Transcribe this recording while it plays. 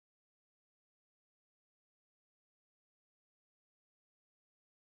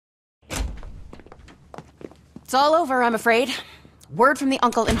It's all over, I'm afraid. Word from the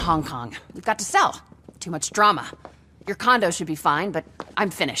uncle in Hong Kong. We've got to sell. Too much drama. Your condo should be fine, but I'm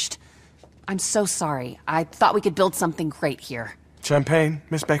finished. I'm so sorry. I thought we could build something great here. Champagne,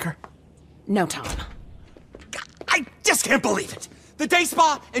 Miss Baker? No, Tom. I just can't believe it! The day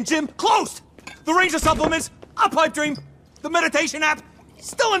spa and gym closed! The Ranger supplements, a pipe dream, the meditation app,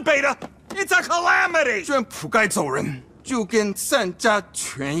 still in beta! It's a calamity! 政府该走人，就跟善家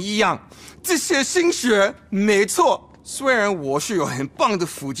拳一样。这些心血没错，虽然我是有很棒的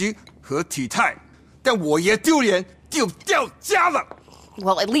腹肌和体态，但我也丢脸丢掉家了。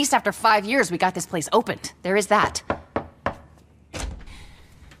 Well, at least after 5 years, we got this place opened. There is that.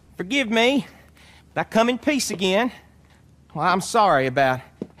 Forgive me, but I come in peace again. Well, I'm sorry about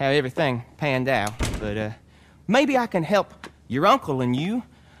how everything panned out, but maybe I can help your uncle and you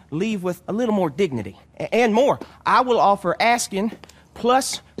leave with a little more dignity. And more. I will offer asking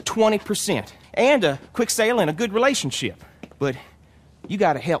plus 20%. And a quick sale and a good relationship. But you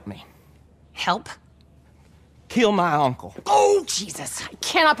gotta help me. Help? Kill my uncle. Oh, Jesus. I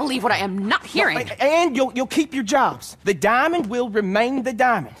cannot believe what I am not hearing. No, and you'll keep your jobs. The diamond will remain the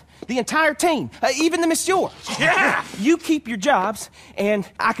diamond. The entire team, even the monsieur. Yeah! You keep your jobs, and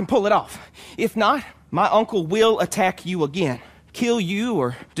I can pull it off. If not, my uncle will attack you again. Kill you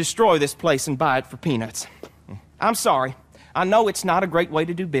or destroy this place and buy it for peanuts. I'm sorry. I know it's not a great way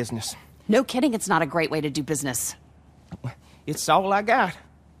to do business. No kidding, it's not a great way to do business. It's all I got.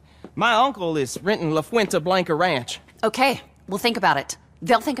 My uncle is renting La Fuenta Blanca Ranch. Okay, we'll think about it.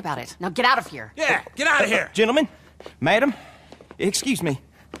 They'll think about it. Now get out of here. Yeah, get out of here! Gentlemen, madam, excuse me.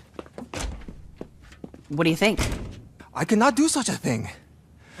 What do you think? I cannot do such a thing.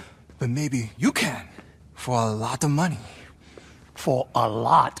 But maybe you can. For a lot of money. For a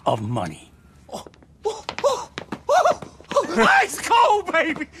lot of money. Ice cold,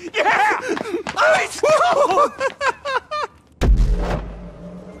 baby! Yeah! Ice cold!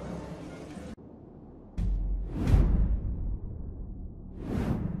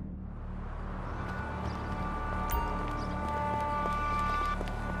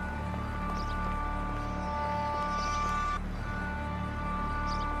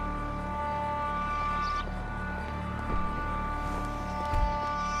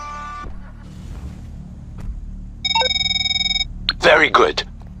 Very good.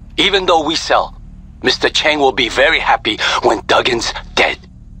 Even though we sell, Mr. Cheng will be very happy when Duggan's dead.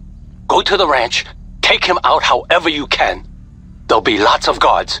 Go to the ranch, take him out however you can. There'll be lots of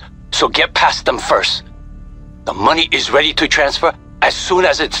guards, so get past them first. The money is ready to transfer as soon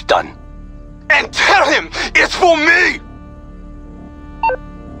as it's done. And tell him it's for me!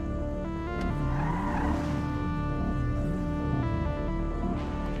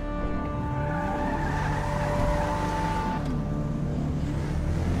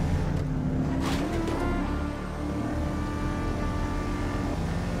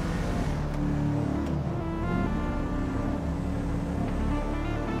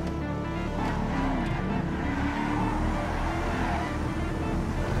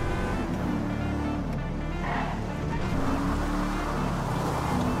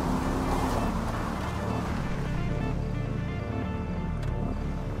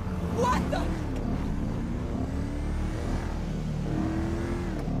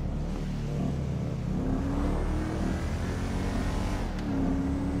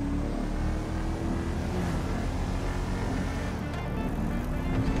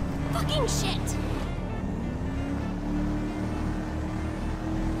 Fucking shit!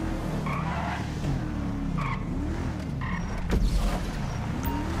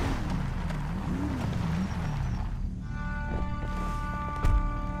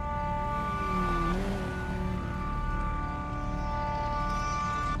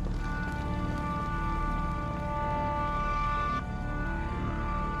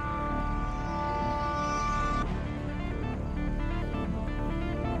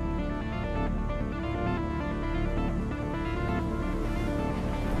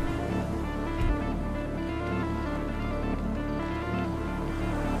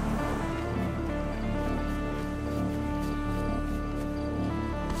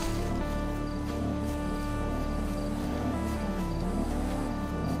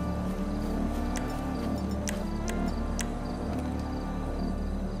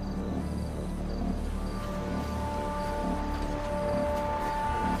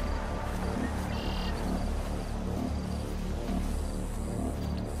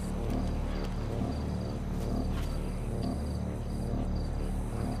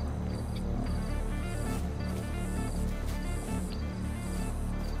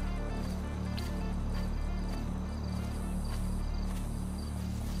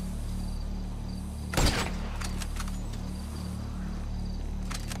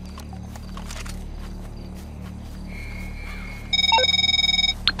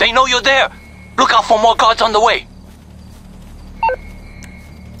 They know you're there. Look out for more guards on the way.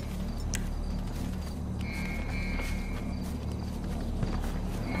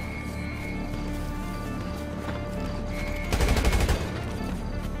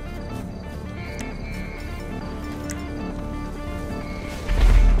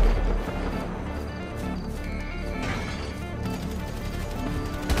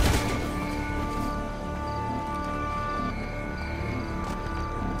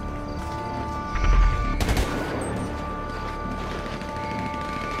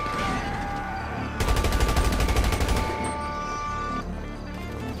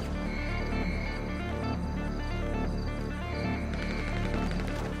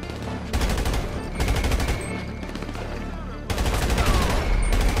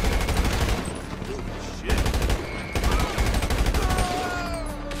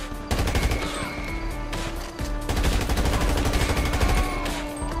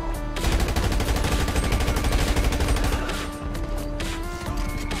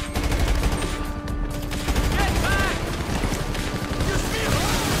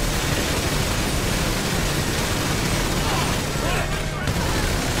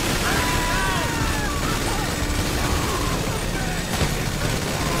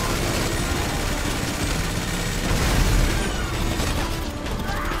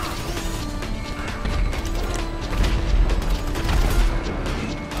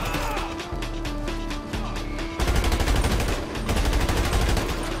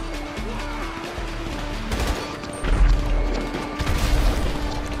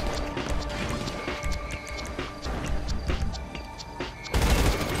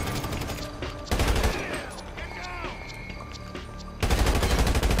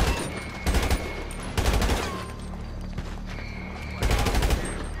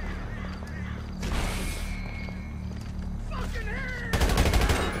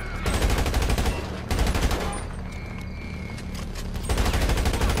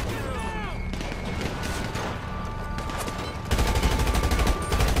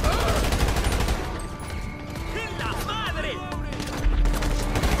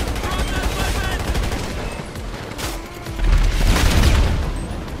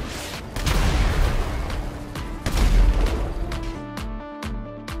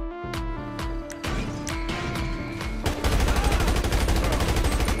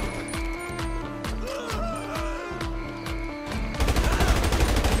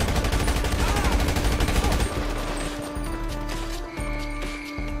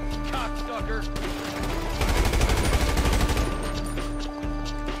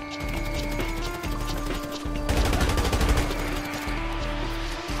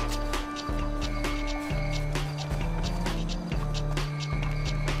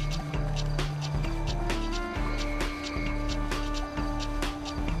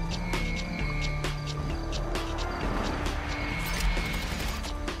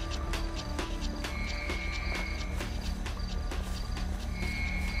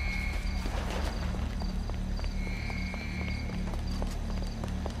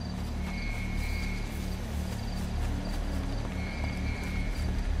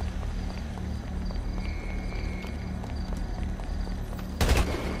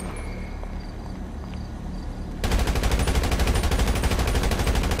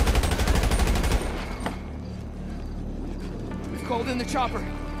 Hold in the chopper.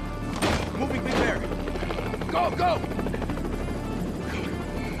 Moving Big Bear. Go, go!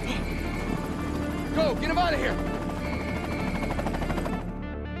 Go, get him out of here!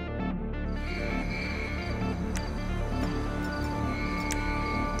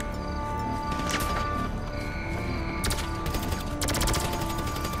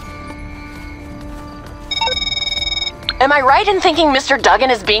 Am I right in thinking Mr. Duggan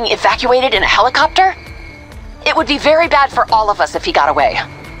is being evacuated in a helicopter? It would be very bad for all of us if he got away.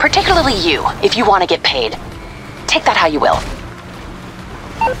 Particularly you, if you want to get paid. Take that how you will.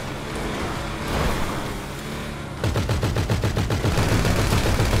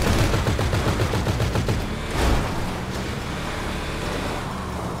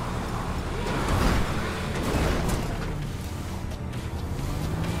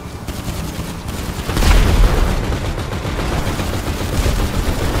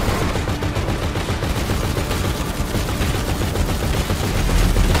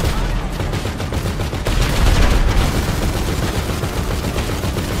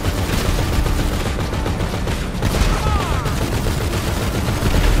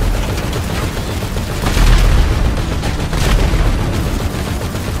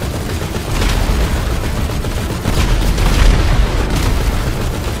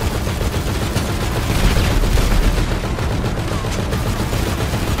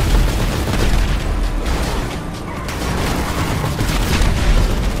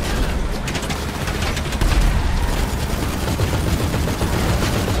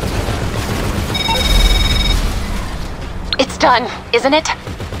 done, isn't it?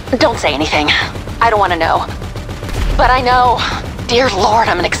 Don't say anything. I don't want to know. But I know. Dear Lord,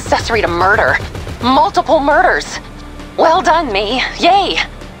 I'm an accessory to murder. Multiple murders. Well done, me. Yay.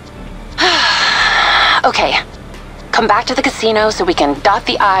 Okay. Come back to the casino so we can dot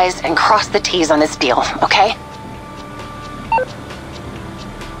the I's and cross the T's on this deal, okay?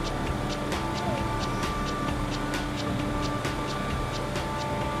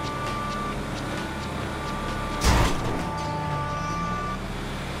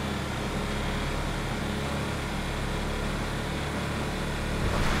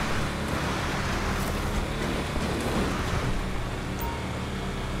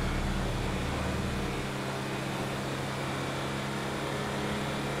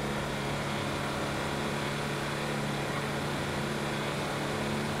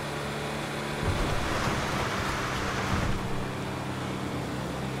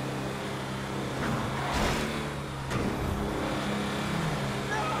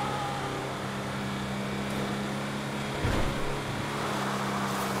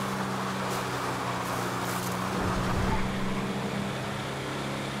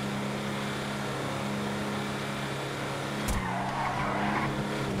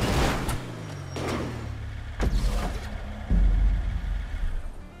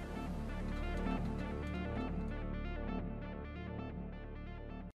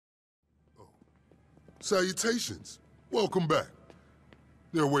 Salutations. Welcome back.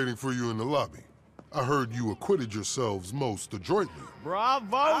 They're waiting for you in the lobby. I heard you acquitted yourselves most adroitly. Bravo,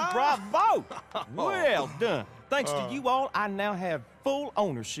 bravo! Well done. Thanks to you all, I now have full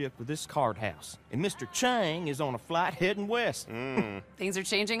ownership of this card house. And Mr. Cheng is on a flight heading west. Things are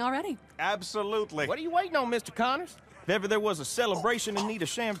changing already. Absolutely. What are you waiting on, Mr. Connors? If ever there was a celebration in need of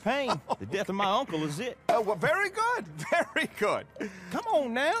champagne, the death of my uncle is it. Well, very good. Very good. Come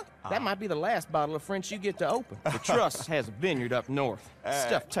on now. That might be the last bottle of French you get to open. The Trust has a vineyard up north.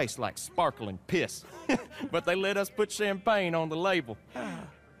 Stuff tastes like sparkling piss. But they let us put champagne on the label.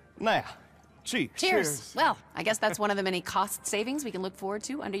 Now, cheers. Cheers. Well, I guess that's one of the many cost savings we can look forward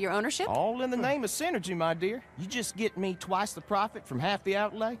to under your ownership. All in the name of synergy, my dear. You just get me twice the profit from half the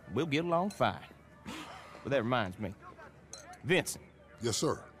outlay, we'll get along fine. But that reminds me. Vincent. Yes,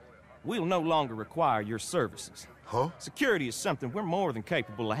 sir. We'll no longer require your services. Huh? Security is something we're more than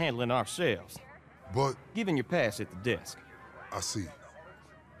capable of handling ourselves. But... Give in your pass at the desk. I see.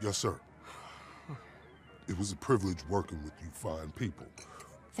 Yes, sir. It was a privilege working with you fine people.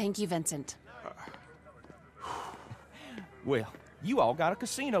 Thank you, Vincent. Well, you all got a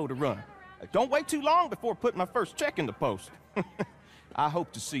casino to run. Don't wait too long before putting my first check in the post. I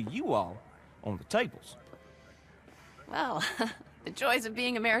hope to see you all on the tables. Well, the joys of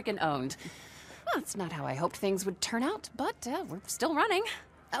being American-owned. Well, it's not how I hoped things would turn out, but we're still running.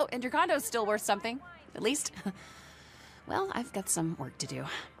 Oh, and your condo's still worth something. At least. Well, I've got some work to do.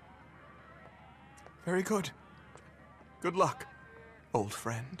 Very good. Good luck, old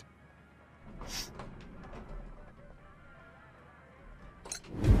friend.